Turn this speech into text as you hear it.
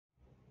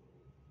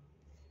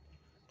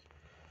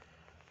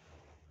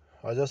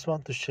I just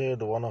want to share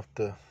one of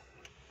the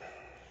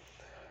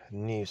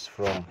news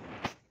from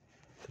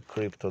the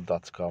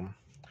crypto.com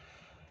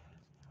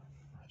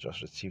I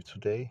just received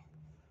today.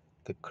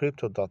 The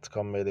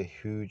crypto.com made a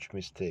huge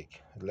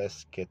mistake.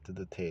 Let's get the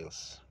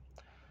details.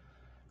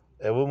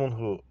 A woman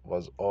who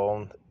was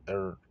owed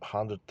a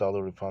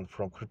 $100 refund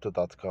from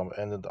crypto.com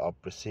ended up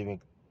receiving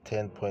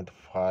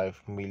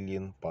 10.5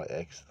 million by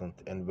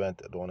accident and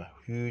went on a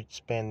huge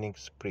spending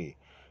spree,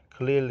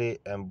 clearly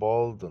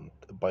emboldened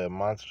by a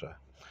mantra.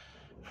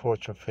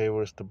 Fortune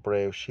favors the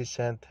brave. She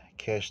sent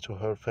cash to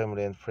her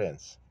family and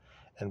friends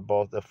and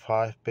bought a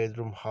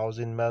five-bedroom house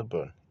in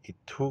Melbourne. It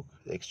took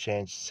the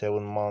exchange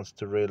 7 months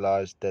to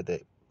realize that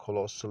a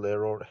colossal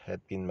error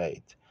had been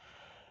made.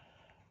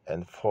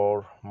 And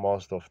for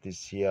most of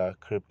this year,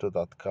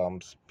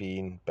 Crypto.com's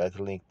been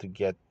battling to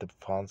get the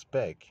funds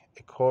back.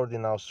 A court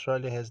in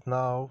Australia has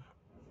now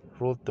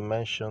ruled the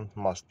mansion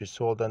must be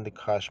sold and the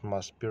cash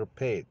must be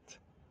repaid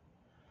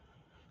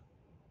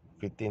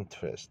with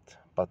interest,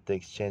 but the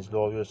exchange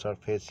lawyers are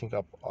facing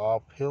up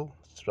uphill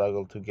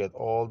struggle to get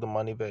all the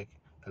money back.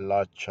 A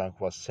large chunk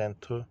was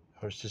sent to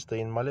her sister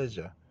in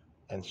Malaysia,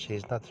 and she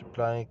is not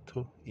replying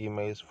to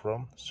emails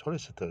from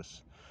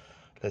solicitors.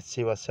 Let's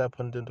see what's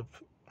happened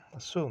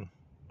soon.